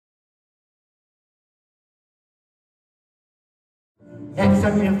Next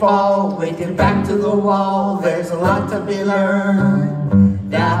time you fall, with your back to the wall, there's a lot to be learned.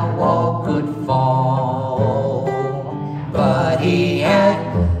 That wall could fall, but he had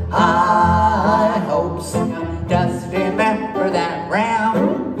high hopes. Just remember that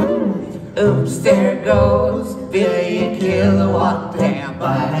round. Oops, there goes billion kilowatt dam.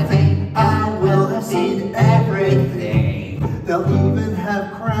 But I think I will have seen everything. They'll even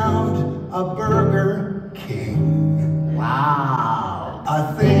have crowned a Burger King. Wow.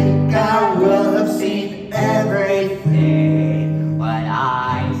 I think I will have seen everything. When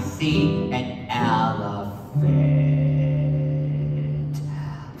I see an elephant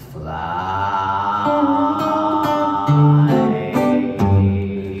fly.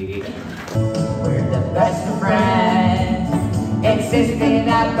 We're the best of friends, insisting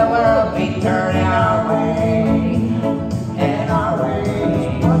that the world be turning our way. And our way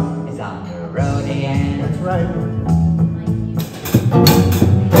is on the road again. That's right.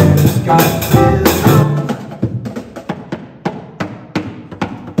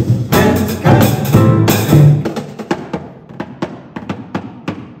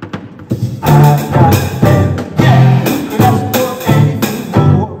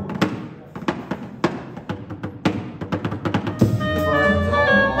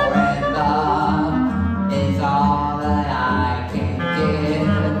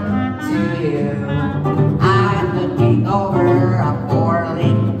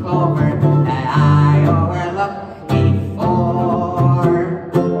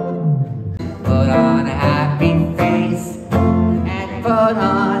 Put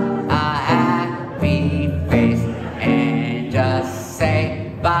on a happy face and just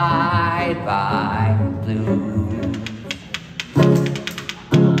say bye bye blue.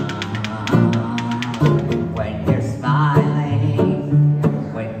 When you're smiling,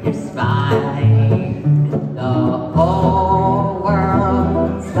 the whole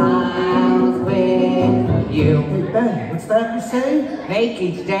world smiles with you. Hey Ben, what's that you say? Make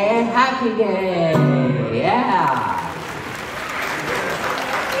each day a happy day, yeah.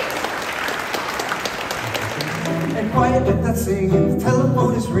 And quiet with that singing, the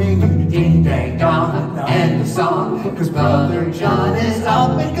telephone is ringing. Ding dang dong, end the song. Cause Brother John is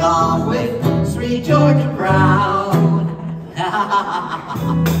up and gone with sweet Georgia Brown.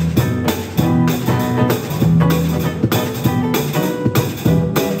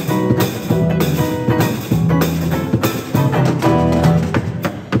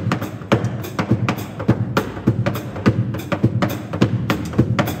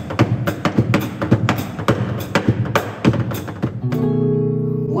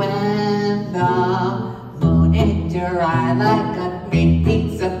 Right like a big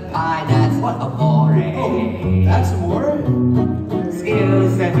pizza pie, that's what amore. Oh, that's amore?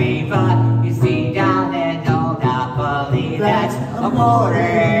 Excuse me, but you see down there, no Napoli, that's amore.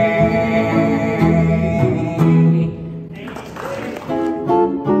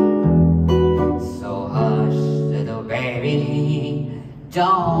 So hush, little baby,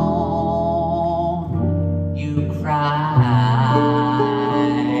 don't